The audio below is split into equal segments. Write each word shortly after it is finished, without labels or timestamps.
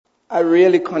I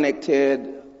really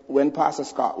connected when Pastor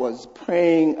Scott was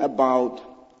praying about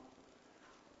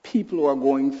people who are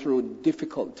going through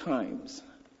difficult times,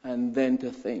 and then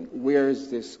to think, where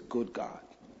is this good God?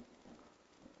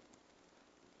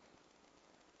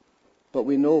 But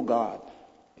we know God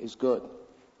is good.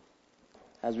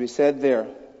 As we said there,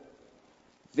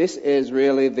 this is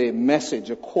really the message,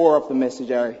 the core of the message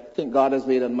I think God has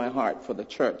laid on my heart for the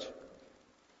church.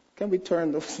 Can we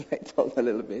turn those lights out a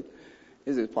little bit?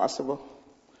 Is it possible?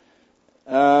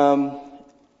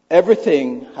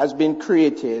 Everything has been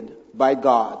created by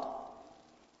God,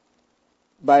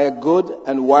 by a good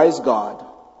and wise God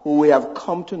who we have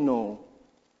come to know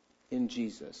in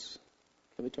Jesus.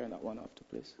 Can we turn that one off,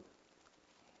 please?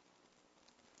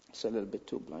 It's a little bit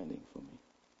too blinding for me.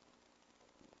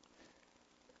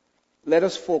 Let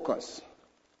us focus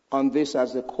on this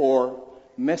as the core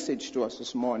message to us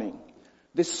this morning,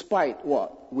 despite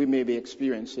what we may be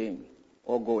experiencing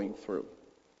or going through.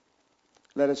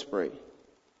 Let us pray.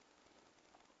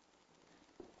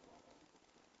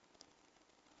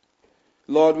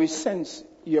 Lord, we sense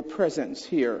your presence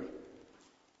here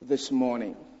this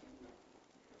morning.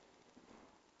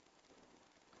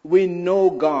 We know,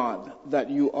 God, that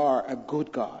you are a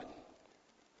good God.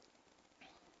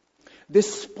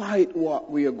 Despite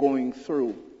what we are going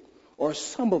through, or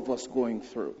some of us going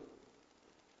through,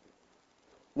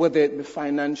 whether it be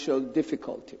financial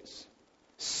difficulties,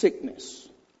 sickness,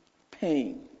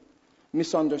 pain,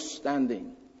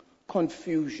 misunderstanding,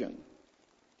 confusion.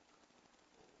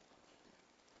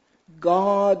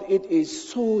 God, it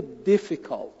is so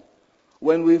difficult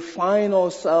when we find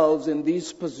ourselves in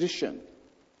this position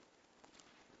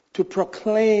to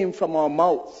proclaim from our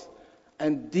mouth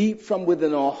and deep from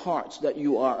within our hearts that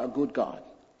you are a good God.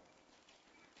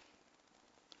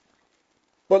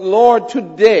 But Lord,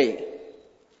 today,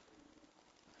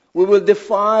 we will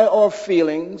defy our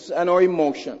feelings and our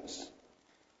emotions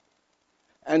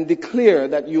and declare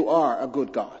that you are a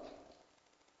good God.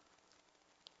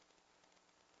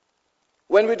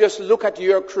 When we just look at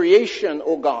your creation,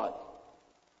 O God,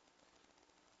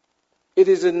 it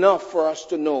is enough for us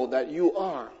to know that you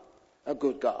are a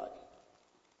good God.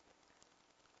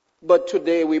 But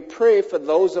today we pray for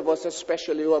those of us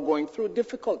especially who are going through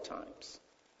difficult times,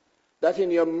 that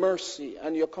in your mercy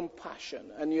and your compassion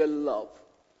and your love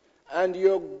and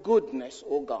your goodness,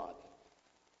 O God,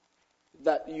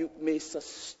 that you may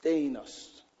sustain us,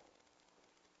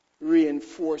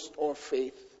 reinforce our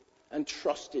faith and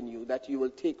trust in you, that you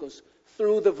will take us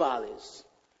through the valleys,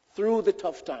 through the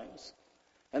tough times,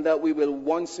 and that we will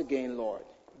once again, Lord,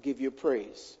 give you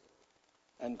praise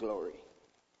and glory.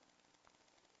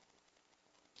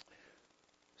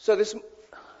 So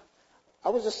I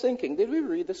was just thinking, did we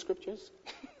read the scriptures?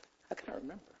 I can't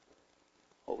remember.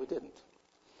 Oh, we didn't.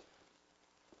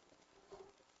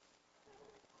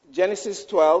 Genesis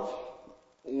 12,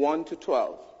 1 to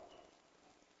 12.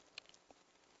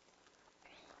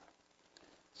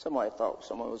 Somehow I thought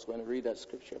someone was going to read that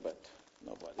scripture, but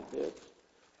nobody did.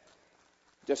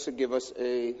 Just to give us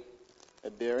a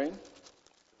bearing.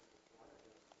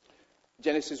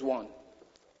 Genesis 1,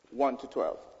 1 to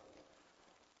 12.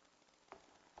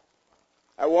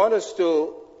 I want us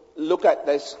to look at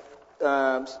this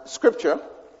scripture.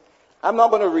 I'm not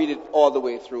going to read it all the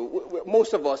way through.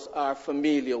 Most of us are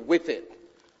familiar with it.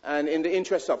 And in the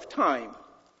interest of time,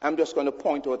 I'm just going to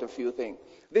point out a few things.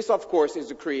 This, of course, is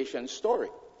the creation story.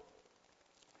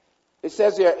 It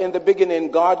says here, in the beginning,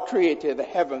 God created the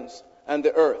heavens and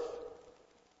the earth.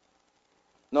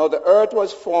 Now the earth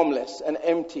was formless and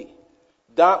empty.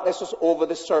 Darkness was over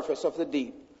the surface of the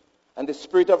deep, and the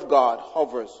Spirit of God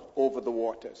hovers over the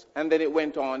waters. And then it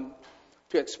went on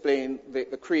to explain the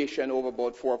creation over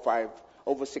about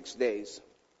 6 days.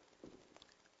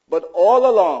 But all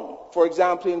along, for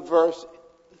example, in verse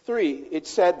 3, it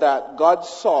said that God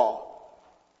saw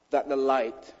that the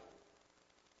light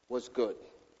was good.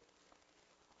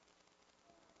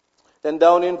 Then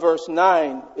down in verse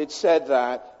 9, it said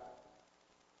that,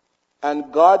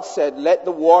 and God said, let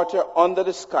the water under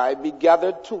the sky be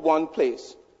gathered to one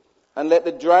place, and let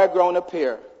the dry ground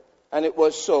appear. And it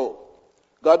was so.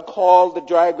 God called the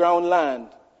dry ground land,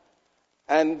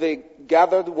 and the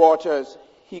gathered waters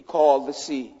he called the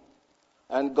sea.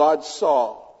 And God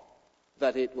saw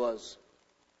that it was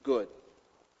good.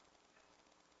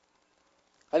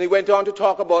 And he went on to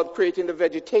talk about creating the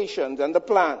vegetations and the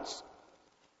plants.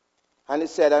 And it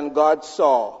said, and God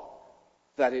saw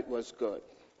that it was good.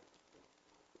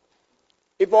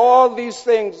 If all these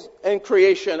things in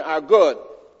creation are good,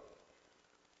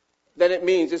 then it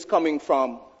means it's coming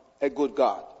from a good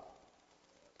God.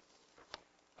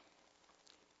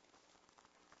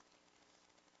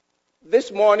 This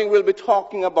morning we'll be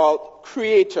talking about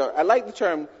creator. I like the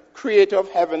term creator of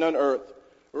heaven and earth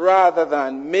rather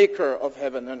than maker of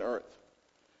heaven and earth.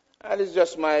 That is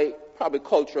just my probably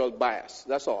cultural bias.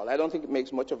 That's all. I don't think it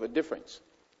makes much of a difference.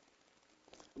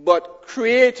 But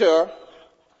creator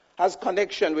has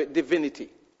connection with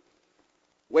divinity.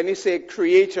 When you say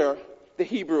creator, the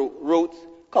Hebrew root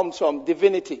comes from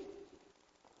divinity.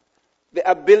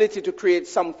 The ability to create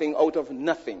something out of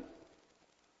nothing.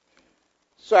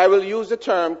 So I will use the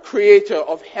term creator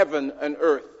of heaven and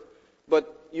earth,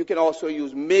 but you can also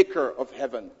use maker of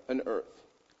heaven and earth.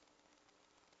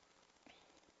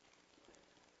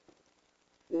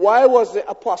 Why was the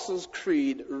Apostles'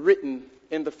 Creed written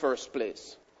in the first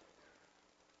place?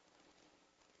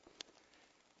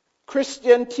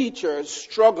 Christian teachers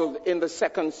struggled in the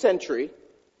 2nd century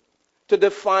to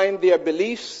define their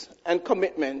beliefs and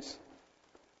commitments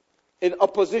in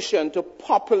opposition to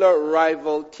popular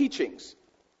rival teachings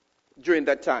during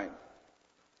that time.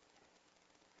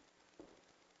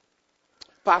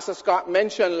 Pastor Scott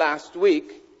mentioned last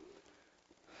week,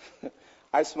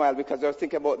 I smiled because I was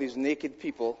thinking about these naked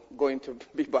people going to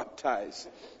be baptized.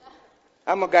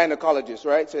 I'm a gynecologist,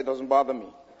 right? So it doesn't bother me.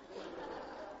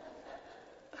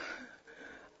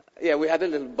 Yeah, we had a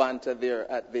little banter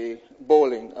there at the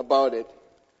bowling about it.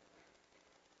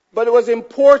 But it was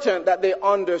important that they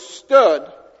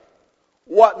understood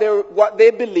what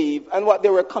they believed and what they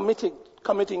were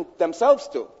committing themselves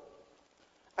to.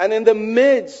 And in the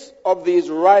midst of these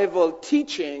rival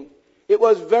teaching, it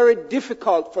was very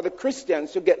difficult for the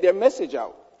Christians to get their message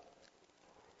out.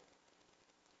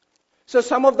 So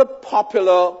some of the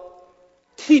popular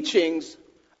teachings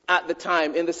at the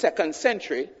time in the 2nd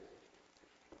century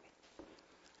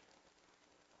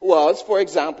was, for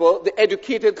example, the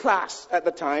educated class at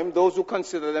the time, those who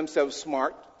consider themselves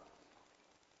smart.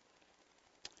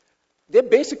 They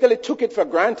basically took it for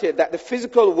granted that the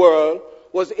physical world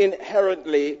was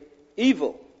inherently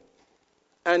evil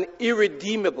and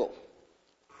irredeemable.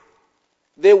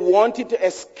 They wanted to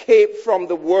escape from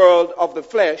the world of the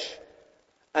flesh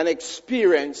and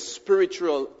experience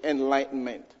spiritual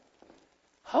enlightenment.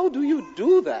 How do you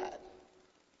do that?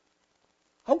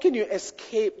 How can you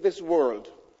escape this world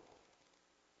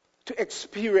to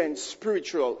experience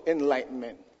spiritual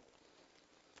enlightenment?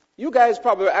 You guys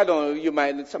probably, I don't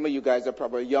know, some of you guys are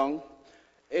probably young.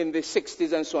 In the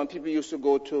 60s and so on, people used to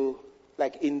go to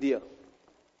like India,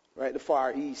 right, the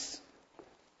Far East.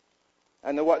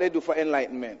 And what they do for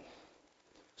enlightenment: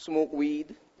 smoke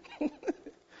weed,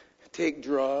 take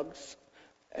drugs,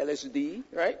 LSD,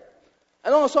 right?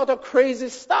 And all sort of crazy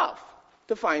stuff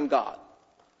to find God.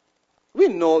 We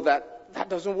know that that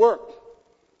doesn't work.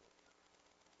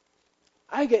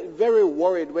 I get very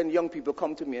worried when young people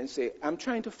come to me and say, I'm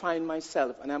trying to find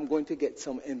myself and I'm going to get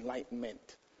some enlightenment.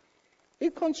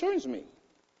 It concerns me.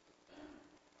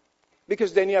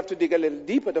 Because then you have to dig a little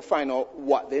deeper to find out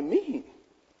what they mean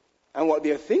and what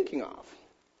they're thinking of.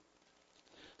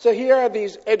 So here are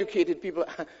these educated people,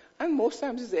 and most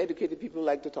times it's the educated people who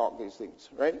like to talk these things,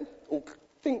 right? Who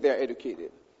think they're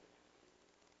educated.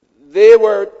 They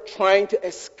were trying to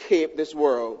escape this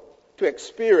world to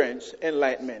experience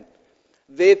enlightenment.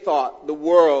 They thought the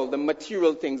world, the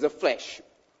material things, the flesh,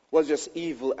 was just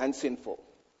evil and sinful.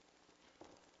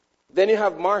 Then you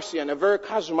have Marcion, a very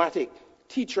charismatic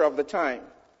teacher of the time.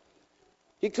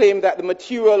 He claimed that the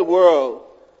material world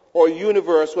or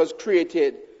universe was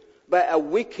created by a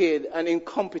wicked and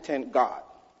incompetent God.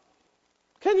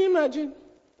 Can you imagine?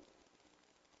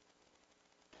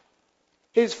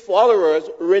 His followers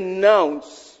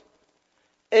renounce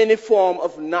any form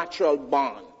of natural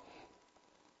bond.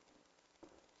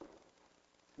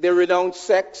 They renounce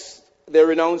sex, they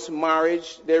renounce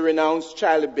marriage, they renounce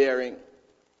childbearing.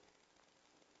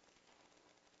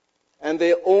 And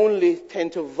they only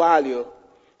tend to value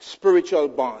spiritual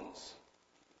bonds.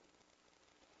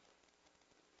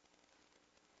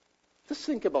 Just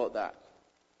think about that.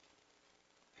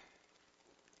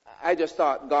 I just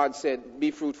thought God said,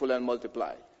 be fruitful and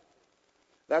multiply.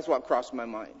 That's what crossed my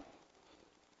mind.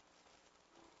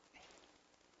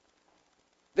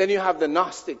 Then you have the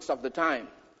Gnostics of the time.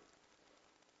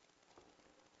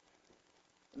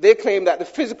 They claim that the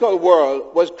physical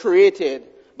world was created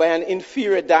by an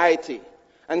inferior deity,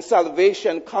 and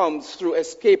salvation comes through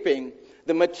escaping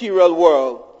the material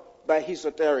world by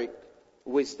esoteric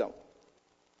wisdom.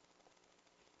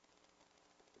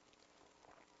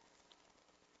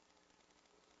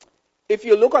 If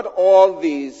you look at all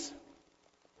these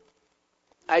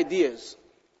ideas,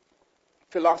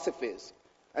 philosophies,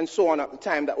 and so on at the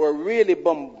time that were really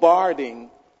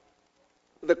bombarding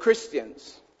the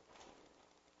Christians,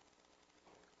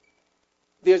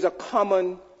 there's a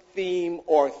common theme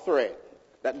or thread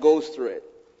that goes through it.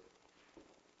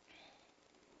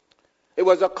 It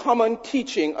was a common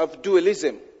teaching of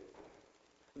dualism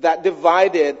that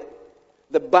divided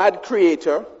the bad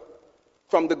creator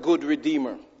from the good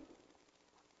redeemer,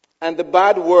 and the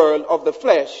bad world of the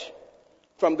flesh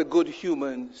from the good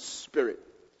human spirit.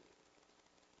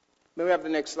 May we have the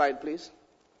next slide, please?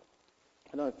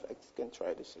 I don't know if I can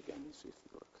try this again. Let's see if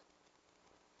it works.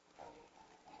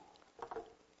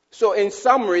 So in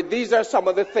summary, these are some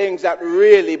of the things that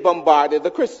really bombarded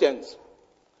the Christians.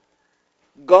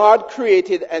 God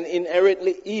created an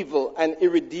inherently evil and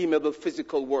irredeemable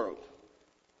physical world.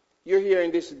 You're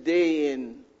hearing this day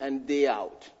in and day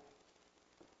out.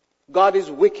 God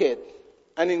is wicked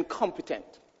and incompetent.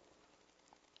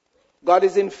 God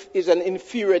is an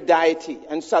inferior deity,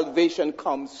 and salvation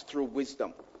comes through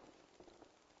wisdom.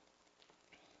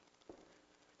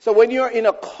 So when you're in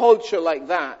a culture like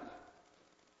that,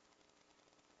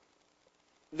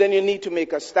 then you need to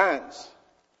make a stance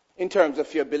in terms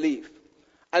of your belief.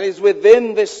 And it's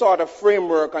within this sort of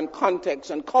framework and context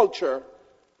and culture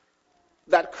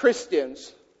that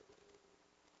Christians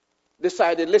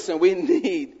decided, listen, we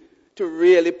need to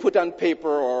really put on paper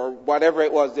or whatever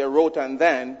it was they wrote on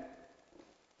then,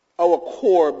 our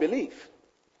core belief.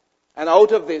 And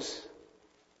out of this,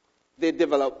 they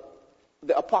developed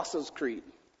the Apostles' Creed.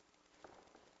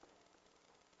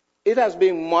 It has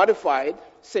been modified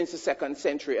since the 2nd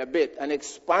century a bit and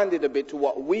expanded a bit to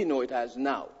what we know it has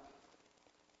now.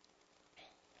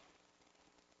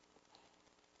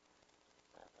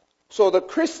 So the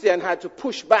Christian had to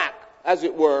push back, as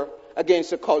it were,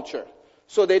 against the culture.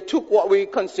 So they took what we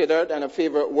considered, and a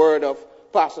favorite word of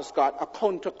Pastor Scott, a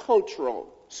countercultural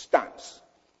stance.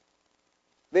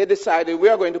 They decided we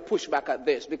are going to push back at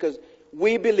this because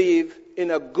we believe in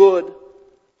a good,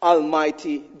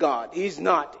 almighty God. He's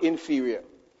not inferior.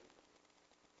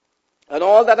 And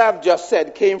all that I've just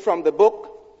said came from the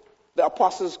book, The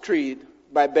Apostles' Creed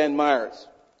by Ben Myers.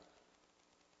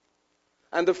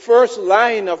 And the first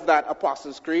line of that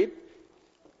Apostles' Creed,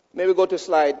 may we go to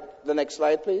the next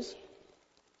slide, please.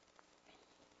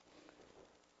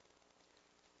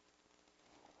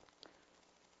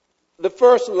 The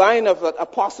first line of that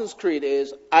Apostles' Creed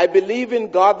is, I believe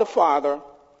in God the Father,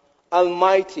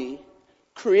 Almighty,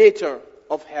 Creator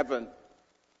of heaven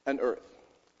and earth.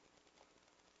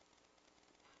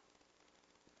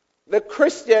 The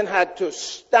Christian had to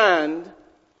stand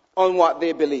on what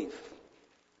they believe.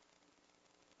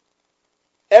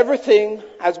 Everything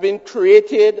has been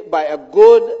created by a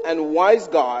good and wise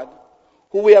God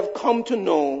who we have come to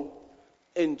know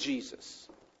in Jesus.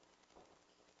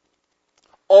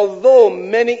 Although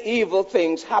many evil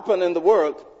things happen in the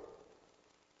world,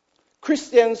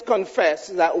 Christians confess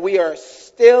that we are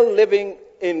still living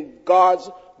in God's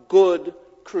good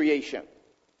creation.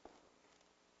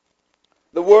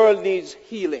 The world needs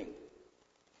healing.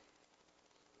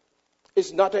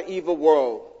 It's not an evil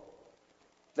world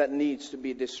that needs to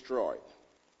be destroyed.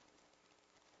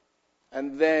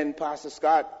 And then Pastor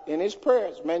Scott, in his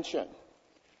prayers, mentioned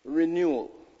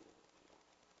renewal.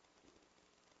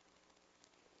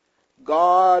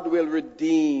 God will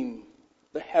redeem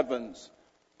the heavens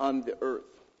and the earth.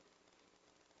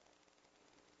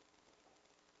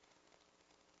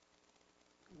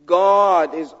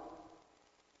 God is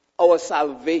our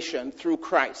salvation through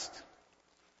Christ.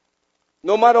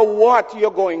 No matter what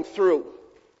you're going through,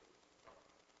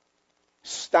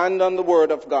 stand on the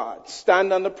word of God.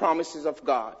 Stand on the promises of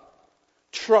God.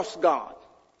 Trust God.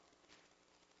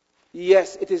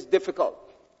 Yes, it is difficult.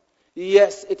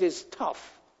 Yes, it is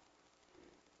tough.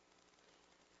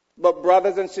 But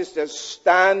brothers and sisters,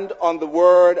 stand on the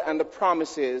word and the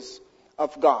promises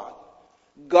of God.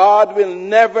 God will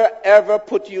never ever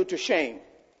put you to shame.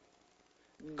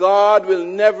 God will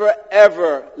never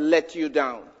ever let you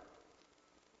down.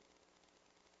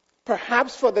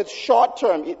 Perhaps for the short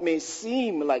term it may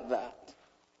seem like that.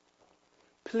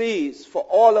 Please, for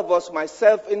all of us,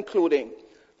 myself including,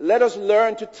 let us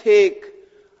learn to take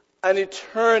an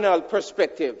eternal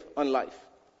perspective on life.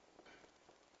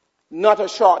 Not a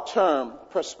short-term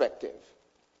perspective.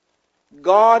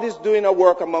 God is doing a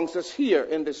work amongst us here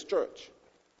in this church.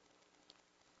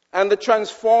 And the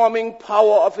transforming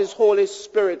power of His Holy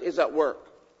Spirit is at work,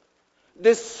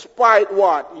 despite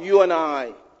what you and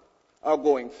I are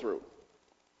going through.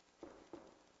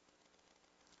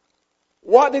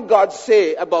 What did God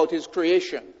say about His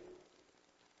creation?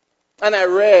 And I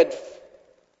read,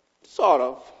 sort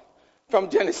of, from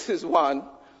Genesis 1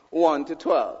 to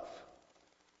 12.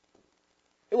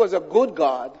 It was a good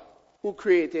God who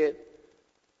created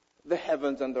the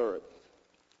heavens and the earth.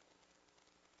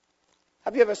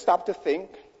 Have you ever stopped to think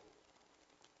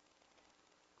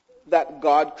that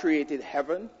God created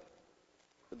heaven,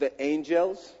 the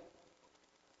angels,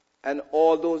 and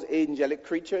all those angelic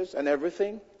creatures and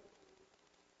everything,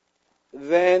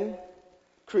 then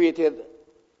created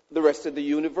the rest of the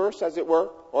universe, as it were,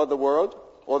 or the world,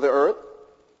 or the earth.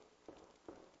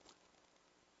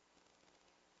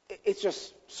 It's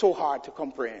just so hard to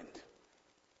comprehend.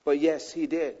 But yes, he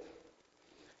did.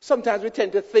 Sometimes we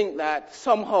tend to think that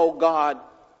somehow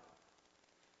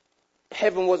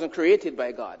heaven wasn't created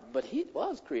by God, but it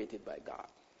was created by God.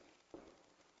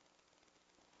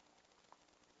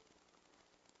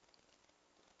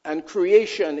 And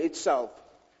creation itself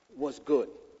was good.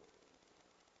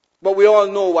 But we all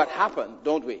know what happened,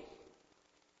 don't we?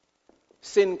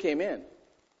 Sin came in.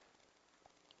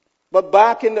 But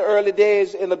back in the early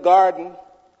days in the Garden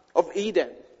of Eden,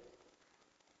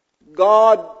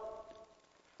 God's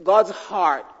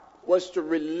heart was to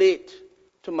relate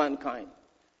to mankind,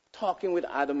 talking with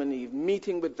Adam and Eve,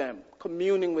 meeting with them,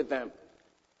 communing with them.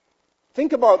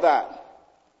 Think about that.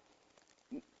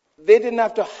 They didn't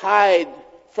have to hide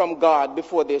from God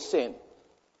before they sinned.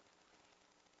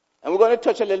 And we're going to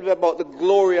touch a little bit about the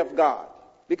glory of God,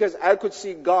 because I could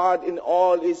see God in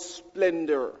all his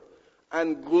splendor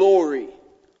and glory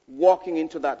walking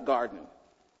into that garden.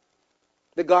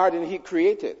 The garden he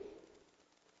created.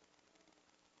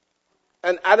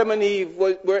 And Adam and Eve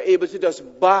were able to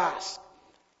just bask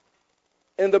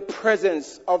in the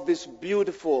presence of this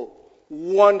beautiful,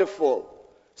 wonderful,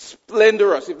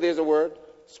 splendorous, if there's a word,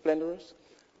 splendorous,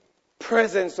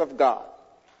 presence of God.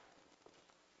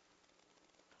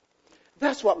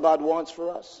 That's what God wants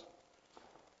for us.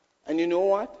 And you know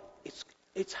what?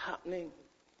 It's happening.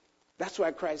 That's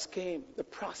why Christ came. The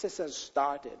process has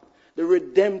started. The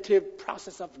redemptive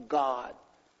process of God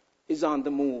is on the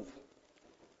move.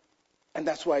 And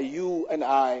that's why you and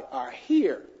I are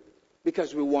here,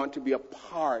 because we want to be a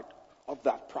part of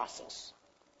that process.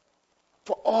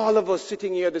 For all of us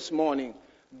sitting here this morning,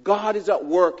 God is at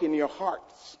work in your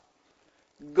hearts.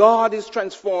 God is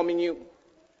transforming you.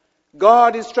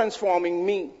 God is transforming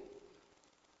me,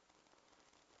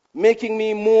 making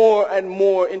me more and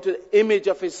more into the image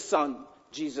of his Son,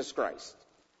 Jesus Christ.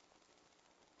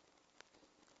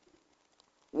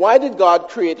 Why did God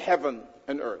create heaven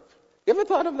and earth? You ever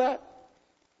thought of that?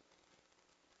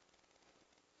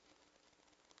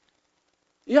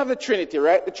 You have the Trinity,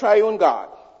 right? The triune God.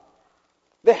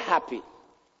 They're happy.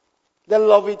 They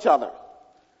love each other.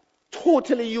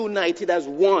 Totally united as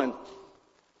one.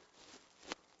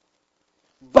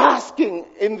 Basking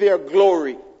in their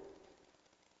glory.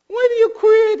 Why do you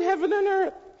create heaven and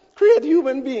earth? Create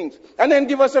human beings. And then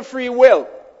give us a free will.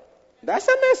 That's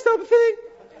a messed up thing.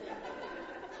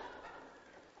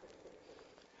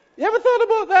 You ever thought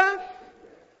about that?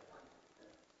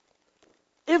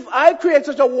 If I create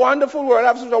such a wonderful world,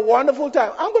 have such a wonderful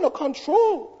time, I'm going to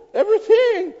control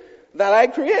everything that I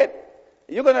create.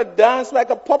 You're going to dance like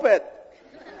a puppet.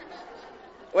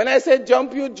 When I say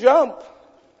jump, you jump.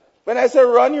 When I say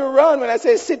run, you run. When I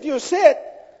say sit, you sit.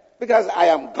 Because I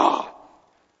am God.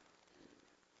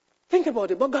 Think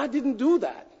about it. But God didn't do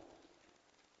that.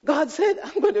 God said,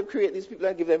 I'm going to create these people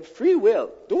and give them free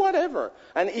will. Do whatever.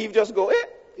 And Eve just go,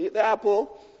 eat the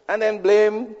apple. And then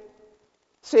blame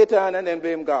Satan and then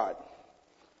blame God.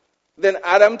 Then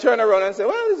Adam turned around and said,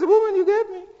 well, it's the woman you gave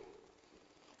me.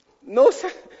 No,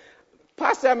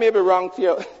 Pastor, I may be wrong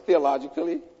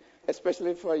theologically,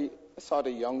 especially for a sort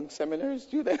of young seminary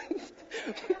student.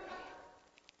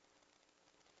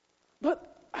 But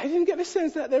I didn't get the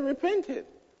sense that they repented.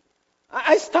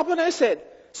 I stopped and I said,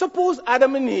 suppose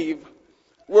Adam and Eve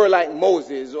were like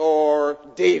Moses or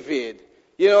David.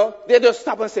 You know, they just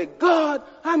stop and say, God,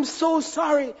 I'm so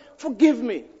sorry. Forgive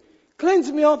me.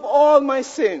 Cleanse me of all my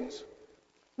sins.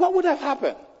 What would have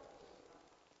happened?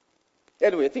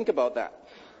 Anyway, think about that.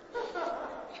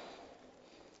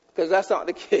 Because that's not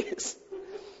the case.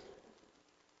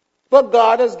 But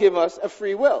God has given us a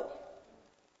free will.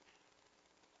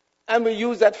 And we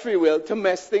use that free will to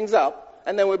mess things up,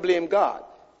 and then we blame God.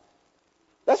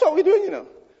 That's what we're doing, you know.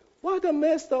 What a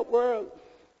messed up world.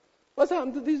 What's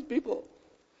happened to these people?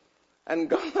 And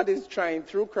God is trying,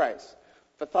 through Christ,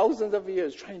 for thousands of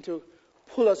years, trying to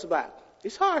pull us back.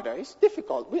 It's harder. It's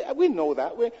difficult. We know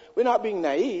that. We're not being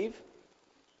naive.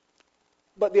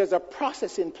 But there's a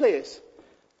process in place.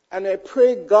 And I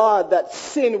pray, God, that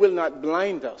sin will not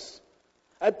blind us.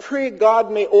 I pray God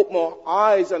may open our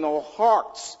eyes and our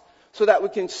hearts so that we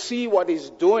can see what he's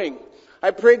doing.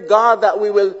 I pray, God, that we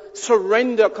will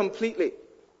surrender completely.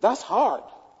 That's hard.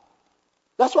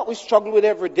 That's what we struggle with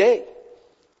every day.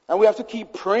 And we have to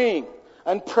keep praying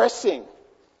and pressing.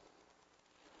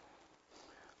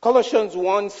 Colossians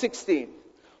 1:16.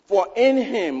 For in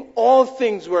him all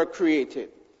things were created,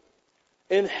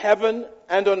 in heaven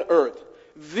and on earth,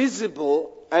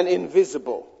 visible and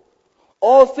invisible.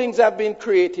 All things have been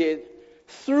created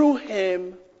through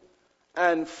him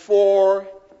and for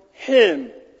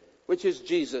him, which is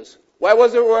Jesus. Why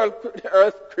was the world,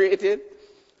 earth created?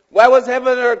 Why was heaven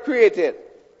and earth created?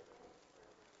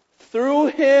 Through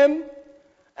him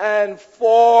and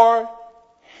for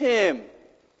him.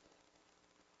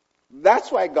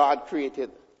 That's why God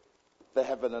created the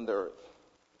heaven and the earth.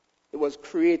 It was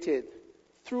created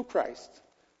through Christ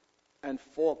and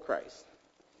for Christ.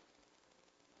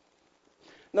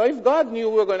 Now, if God knew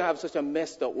we were going to have such a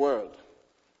messed up world,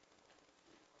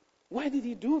 why did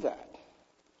he do that?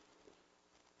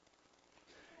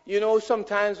 You know,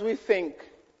 sometimes we think,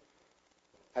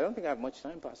 I don't think I have much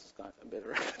time, Pastor Scott. I better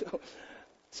wrap it up.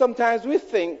 Sometimes we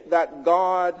think that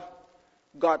God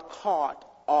got caught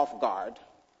off guard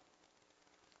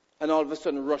and all of a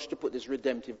sudden rushed to put this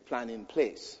redemptive plan in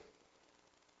place.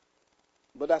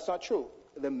 But that's not true.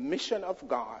 The mission of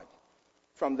God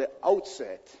from the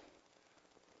outset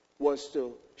was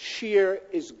to share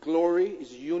his glory,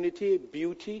 his unity,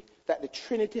 beauty that the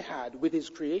Trinity had with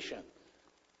his creation.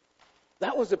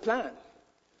 That was the plan.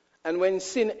 And when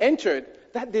sin entered,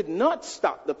 that did not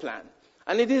stop the plan.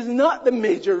 And it is not the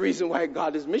major reason why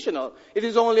God is missional. It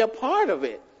is only a part of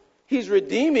it. He's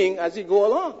redeeming as he go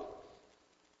along.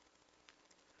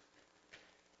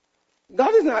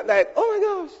 God is not like, oh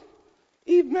my gosh,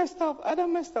 Eve messed up,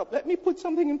 Adam messed up, let me put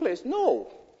something in place.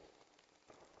 No.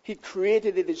 He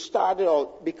created it. It started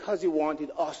out because he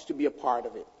wanted us to be a part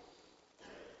of it.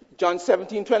 John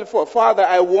 17:24. Father,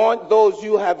 I want those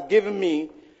you have given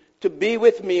me to be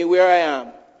with me where I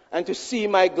am and to see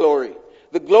my glory.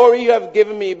 The glory you have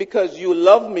given me because you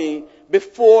loved me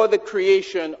before the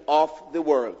creation of the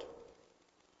world.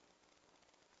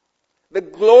 The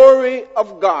glory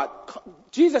of God.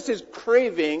 Jesus is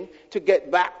craving to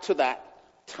get back to that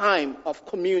time of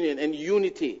communion and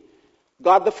unity.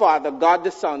 God the Father, God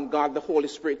the Son, God the Holy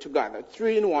Spirit together.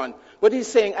 3 in 1. But he's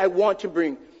saying, I want to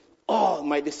bring all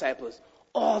my disciples,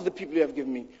 all the people you have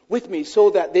given me, with me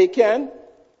so that they can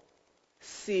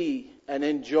see and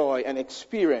enjoy and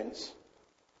experience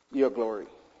your glory.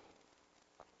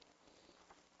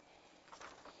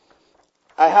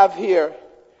 I have here,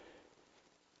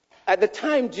 at the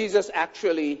time Jesus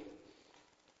actually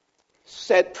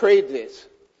prayed this,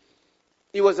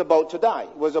 he was about to die.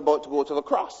 He was about to go to the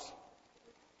cross.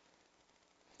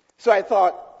 So I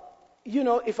thought, you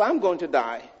know, if I'm going to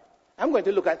die, I'm going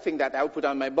to look at things that I would put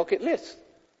on my bucket list.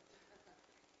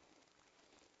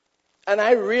 And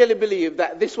I really believe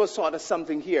that this was sort of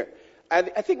something here.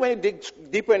 And I think when you dig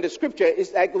deeper in the scripture,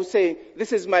 it's like it was saying,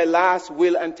 this is my last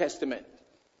will and testament.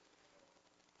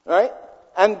 Right?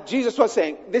 And Jesus was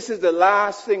saying, this is the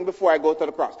last thing before I go to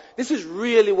the cross. This is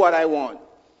really what I want.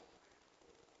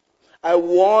 I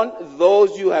want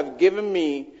those you have given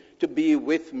me to be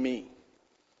with me,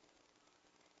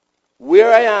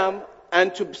 where I am,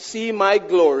 and to see my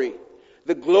glory,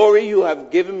 the glory you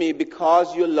have given me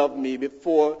because you loved me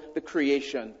before the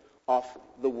creation of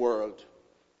the world.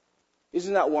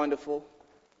 Isn't that wonderful?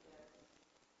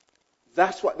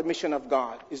 That's what the mission of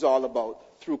God is all about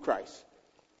through Christ.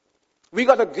 We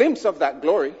got a glimpse of that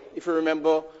glory. If you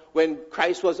remember, when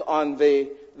Christ was on the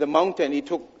mountain, he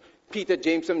took Peter,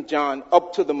 James, and John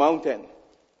up to the mountain.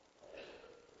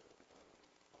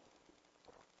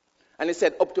 And he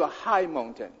said, up to a high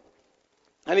mountain.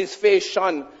 And his face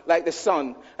shone like the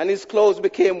sun, and his clothes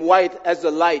became white as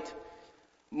the light.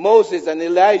 Moses and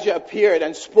Elijah appeared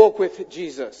and spoke with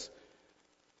Jesus.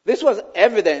 This was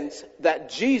evidence that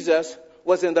Jesus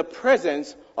was in the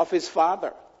presence of his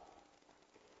Father.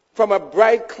 From a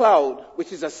bright cloud,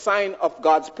 which is a sign of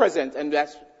God's presence, and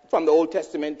that's from the Old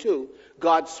Testament too,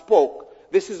 God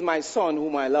spoke, "This is my Son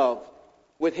whom I love.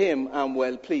 With him I'm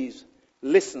well pleased.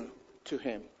 Listen to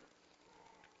him."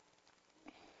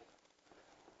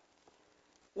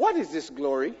 What is this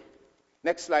glory?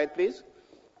 Next slide, please.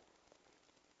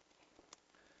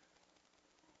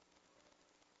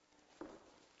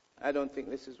 I don't think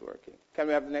this is working. Can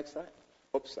we have the next slide?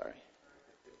 Oops, sorry.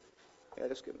 Yeah,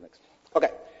 let's get the next. Okay.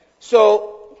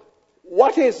 So,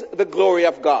 what is the glory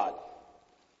of God?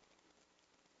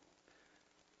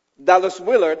 Dallas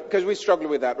Willard, because we struggle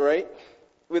with that, right?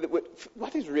 With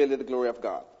what is really the glory of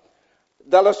God?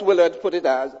 Dallas Willard put it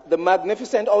as the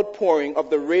magnificent outpouring of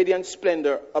the radiant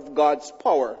splendor of God's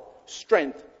power,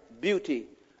 strength, beauty,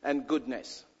 and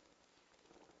goodness.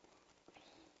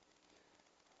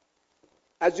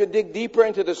 As you dig deeper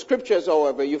into the scriptures,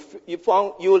 however, you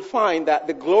will find that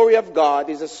the glory of God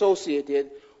is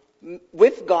associated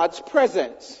with God's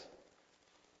presence.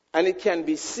 and it can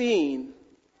be seen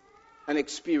and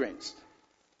experienced.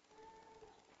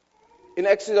 In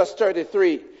Exodus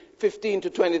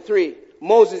 33:15-23,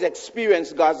 Moses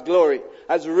experienced God's glory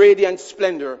as radiant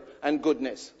splendor and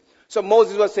goodness. So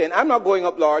Moses was saying, I'm not going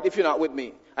up, Lord, if you're not with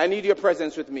me. I need your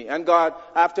presence with me. And God,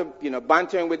 after,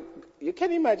 bantering with, you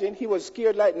can imagine, he was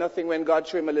scared like nothing when God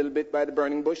showed him a little bit by the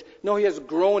burning bush. No, he has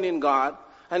grown in God.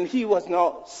 And he was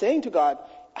now saying to God,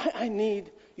 I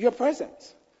need your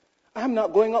presence. I'm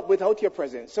not going up without your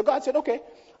presence. So God said, okay,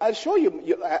 I'll show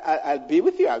you. I'll be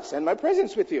with you. I'll send my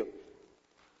presence with you.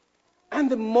 And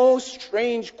the most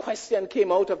strange question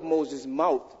came out of Moses'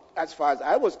 mouth, as far as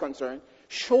I was concerned.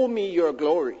 Show me your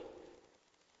glory.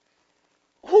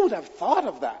 Who would have thought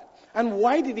of that? And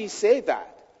why did he say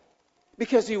that?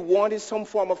 Because he wanted some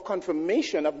form of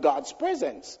confirmation of God's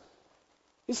presence.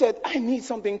 He said, I need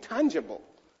something tangible.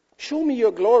 Show me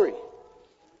your glory.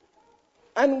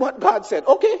 And what God said,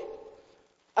 okay,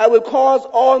 I will cause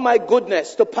all my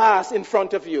goodness to pass in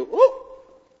front of you. Oh,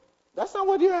 that's not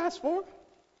what you asked for.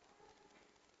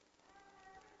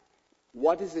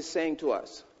 What is this saying to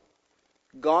us?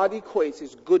 God equates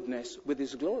his goodness with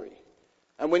his glory.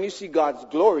 And when you see God's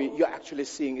glory, you're actually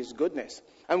seeing his goodness.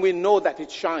 And we know that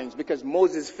it shines because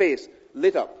Moses' face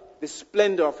lit up, the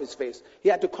splendor of his face. He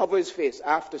had to cover his face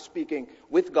after speaking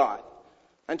with God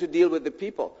and to deal with the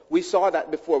people. We saw that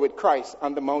before with Christ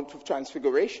on the Mount of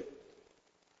Transfiguration.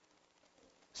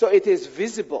 So it is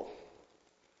visible.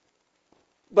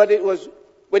 But it was,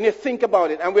 when you think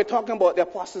about it, and we're talking about the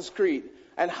Apostles' Creed,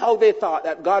 and how they thought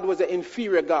that God was an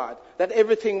inferior God, that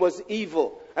everything was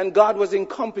evil, and God was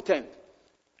incompetent.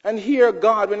 And here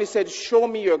God, when he said, show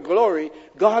me your glory,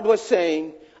 God was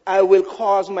saying, I will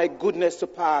cause my goodness to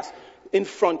pass in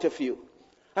front of you.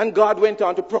 And God went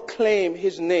on to proclaim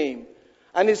his name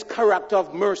and his character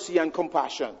of mercy and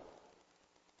compassion,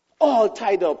 all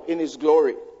tied up in his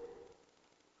glory.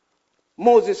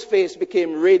 Moses' face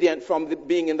became radiant from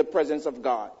being in the presence of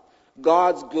God.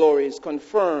 God's glory is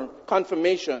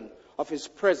confirmation of his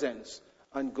presence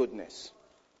and goodness.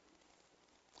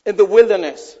 In the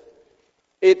wilderness,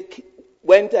 it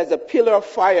went as a pillar of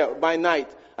fire by night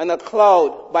and a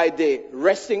cloud by day,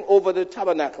 resting over the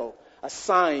tabernacle, a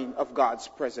sign of God's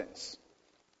presence.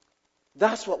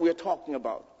 That's what we're talking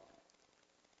about.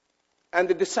 And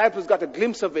the disciples got a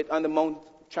glimpse of it on the Mount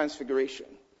Transfiguration.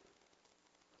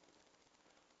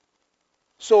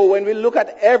 So when we look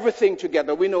at everything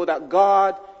together, we know that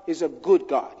God is a good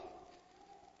God.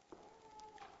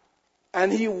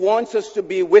 And he wants us to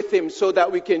be with him so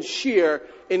that we can share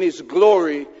in his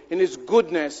glory, in his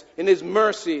goodness, in his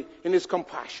mercy, in his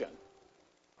compassion.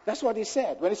 That's what he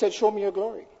said when he said, show me your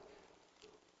glory.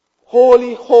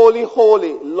 Holy, holy,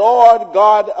 holy, Lord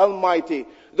God Almighty.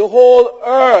 The whole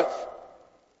earth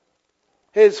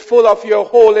is full of your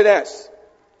holiness.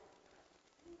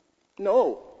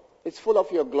 No. It's full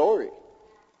of your glory.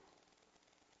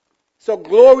 So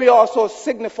glory also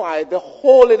signifies the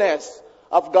holiness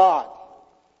of God.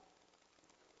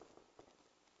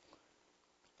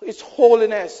 It's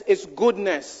holiness, it's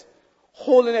goodness,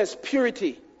 holiness,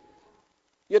 purity.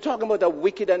 You're talking about a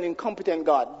wicked and incompetent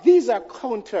God. These are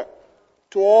counter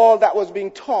to all that was being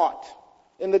taught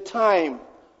in the time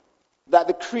that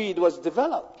the creed was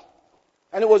developed.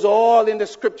 And it was all in the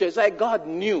scriptures. It's like God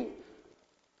knew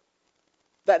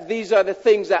that these are the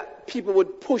things that people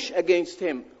would push against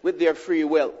him with their free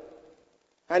will.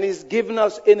 And he's given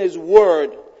us in his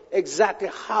word exactly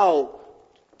how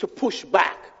to push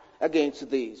back against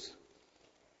these.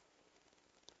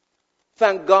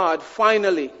 Thank God,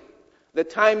 finally, the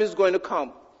time is going to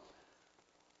come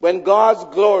when God's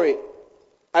glory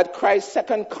at Christ's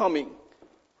second coming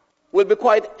will be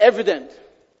quite evident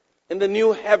in the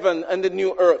new heaven and the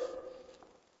new earth.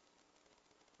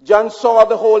 John saw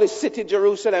the holy city,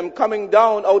 Jerusalem, coming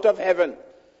down out of heaven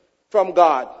from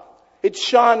God. It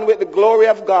shone with the glory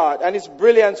of God, and its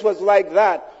brilliance was like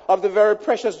that of the very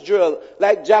precious jewel,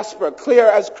 like jasper, clear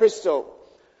as crystal.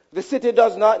 The city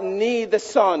does not need the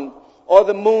sun or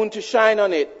the moon to shine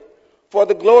on it, for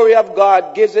the glory of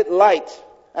God gives it light,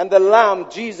 and the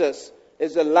Lamb, Jesus,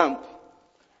 is the lamp.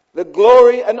 The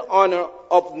glory and honor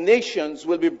of nations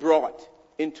will be brought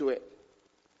into it.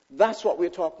 That's what we're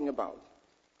talking about.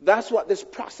 That's what this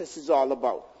process is all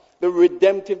about. The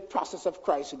redemptive process of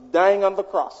Christ dying on the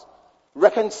cross,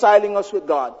 reconciling us with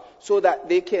God so that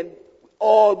we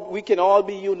can all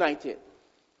be united.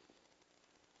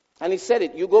 And he said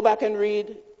it. You go back and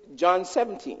read John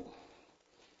 17.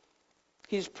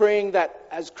 He's praying that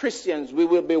as Christians we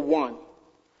will be one.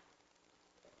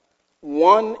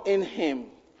 One in him,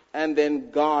 and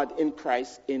then God in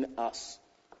Christ in us.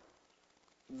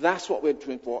 That's what we're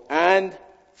doing for. And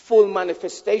full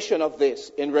manifestation of this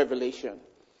in Revelation.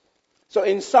 So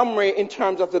in summary, in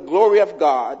terms of the glory of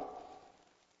God,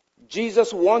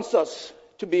 Jesus wants us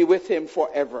to be with him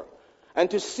forever and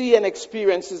to see and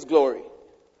experience his glory.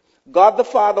 God the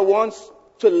Father wants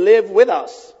to live with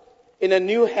us in a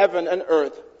new heaven and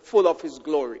earth full of his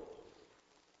glory.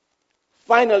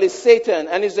 Finally, Satan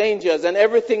and his angels and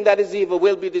everything that is evil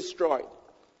will be destroyed.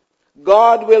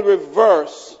 God will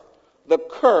reverse the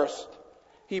curse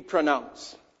he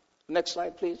pronounced. Next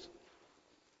slide, please.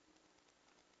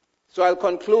 So I'll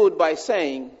conclude by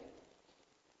saying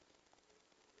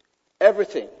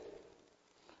everything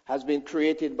has been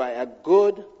created by a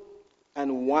good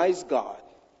and wise God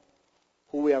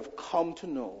who we have come to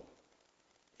know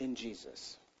in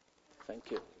Jesus.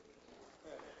 Thank you.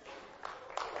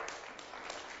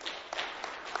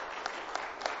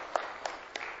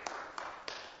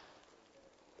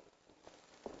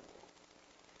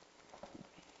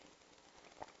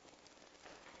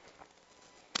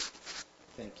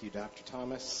 Thank you, Dr.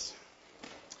 Thomas.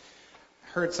 I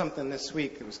heard something this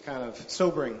week that was kind of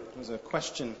sobering. It was a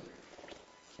question.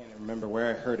 I can't remember where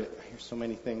I heard it. I hear so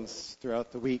many things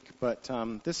throughout the week. But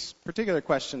this particular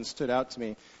question stood out to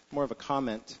me, more of a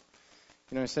comment.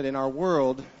 I said, in our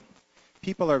world,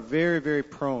 people are very, very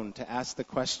prone to ask the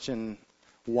question,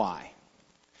 why?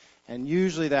 And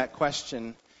usually that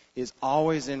question is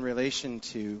always in relation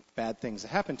to bad things that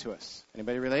happen to us.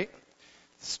 Anybody relate?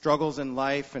 Struggles in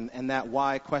life and that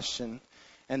why question.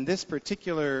 And this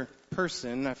particular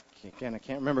person, I can't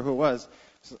remember who it was,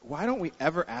 said, why don't we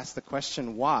ever ask the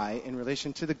question why in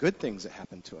relation to the good things that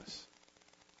happen to us?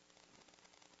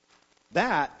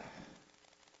 That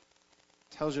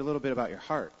tells you a little bit about your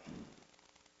heart.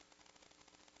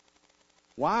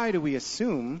 Why do we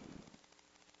assume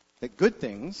that good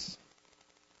things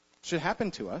should happen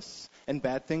to us and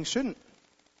bad things shouldn't?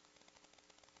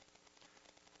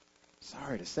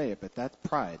 Sorry to say it, but that's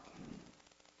pride.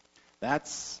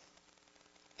 That's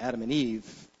Adam and Eve.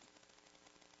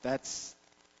 That's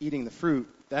eating the fruit.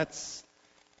 That's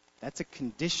a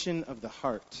condition of the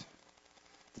heart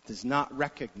that does not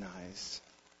recognize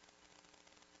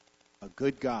a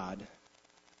good God,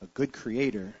 a good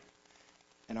Creator,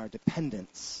 and our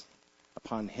dependence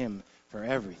upon Him for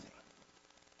everything.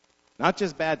 Not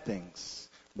just bad things,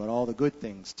 but all the good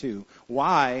things too.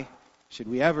 Why should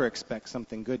we ever expect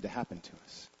something good to happen to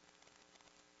us?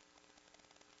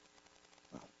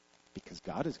 Well, because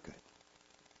God is good.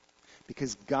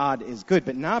 Because God is good,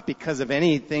 but not because of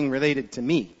anything related to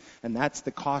me. And that's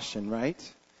the caution,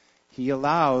 right? He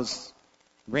allows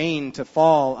rain to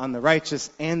fall on the righteous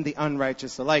and the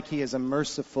unrighteous alike. He is a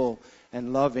merciful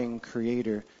and loving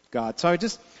Creator God. So I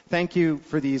just thank you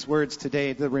for these words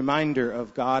today, the reminder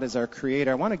of God as our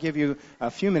Creator. I want to give you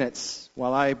a few minutes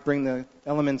while I bring the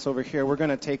elements over here. We're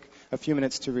going to take a few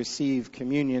minutes to receive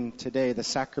communion today, the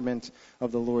sacrament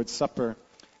of the Lord's Supper.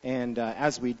 And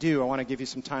as we do, I want to give you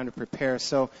some time to prepare.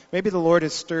 So maybe the Lord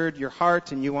has stirred your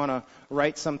heart and you want to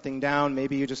write something down.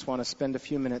 Maybe you just want to spend a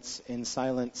few minutes in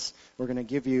silence. We're going to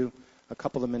give you a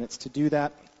couple of minutes to do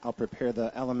that. I'll prepare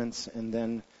the elements and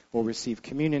then we'll receive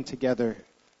communion together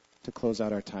to close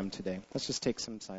out our time today. Let's just take some silence.